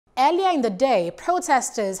Earlier in the day,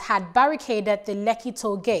 protesters had barricaded the Lekki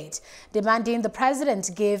toll gate, demanding the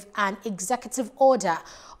president give an executive order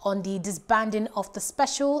on the disbanding of the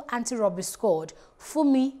Special Anti Robbery Squad.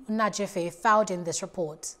 Fumi Najefe filed in this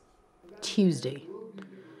report. Tuesday,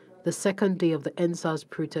 the second day of the ENDSARS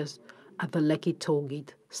protest at the Lekki toll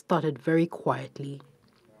gate started very quietly.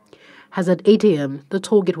 As at 8 a.m., the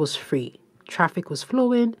toll gate was free. Traffic was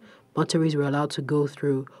flowing. Motorists were allowed to go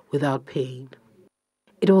through without paying.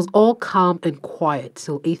 It was all calm and quiet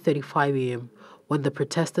till 8:35 a.m. when the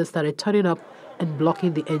protesters started turning up and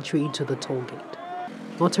blocking the entry into the toll gate.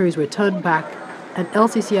 Motorists were turned back and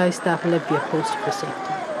LCCI staff left their post for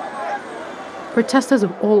safety. Protesters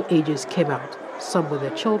of all ages came out, some with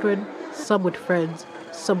their children, some with friends,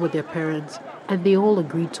 some with their parents, and they all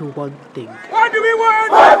agreed to one thing. What do we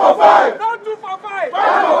want? 5 for 5! Not 2 for 5! 5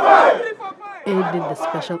 for 5! 3 for 5! Ending the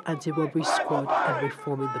Special Anti Robbery Squad and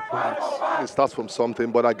reforming the police. It starts from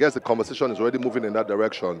something, but I guess the conversation is already moving in that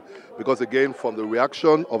direction because, again, from the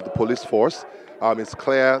reaction of the police force, it's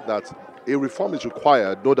clear that a reform is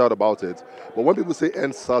required, no doubt about it. But when people say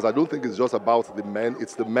ENDSARS, I don't think it's just about the men.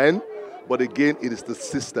 It's the men, but again, it is the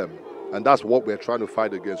system. And that's what we're trying to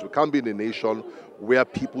fight against. We can't be in a nation where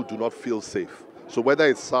people do not feel safe. So whether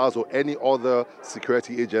it's SARS or any other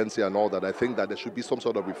security agency and all that, I think that there should be some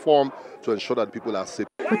sort of reform to ensure that people are safe.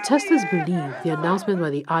 Protesters believe the announcement by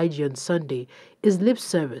the IG on Sunday is lip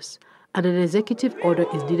service, and an executive order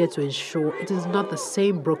is needed to ensure it is not the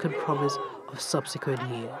same broken promise of subsequent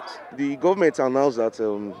years. The government announced that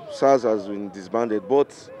SARS has been disbanded,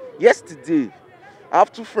 but yesterday, I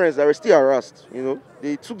have 2 friends that were still harassed.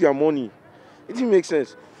 They took their money. It didn't make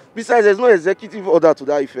sense. Besides, there's no executive order to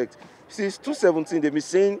that effect. Since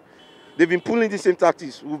 2017, they've been pulling the same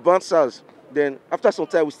tactics. We've banned SARS. Then, after some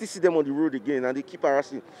time, we still see them on the road again, and they keep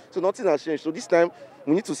harassing. So nothing has changed. So this time,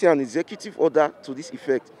 we need to see an executive order to this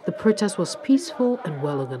effect. The protest was peaceful and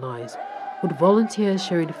well organized, with volunteers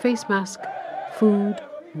sharing face masks, food,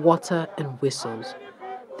 water, and whistles.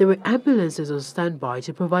 There were ambulances on standby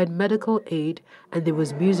to provide medical aid, and there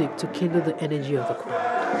was music to kindle the energy of the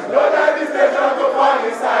crowd.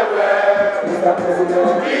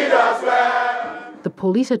 The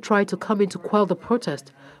police had tried to come in to quell the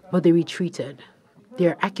protest, but they retreated.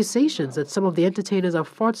 There are accusations that some of the entertainers are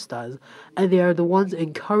fraudsters, and they are the ones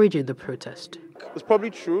encouraging the protest. It's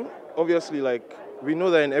probably true. Obviously, we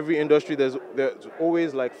know that in every industry there's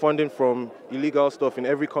always funding from illegal stuff in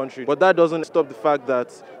every country. But that doesn't stop the fact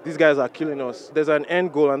that these guys are killing us. There's an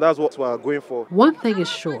end goal, and that's what we're going for. One thing is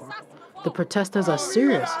sure. The protesters are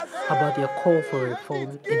serious about their call for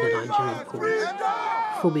reform in the Nigerian police.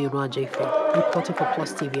 Fumi Najefe, reporting for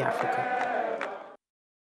Plus TV Africa.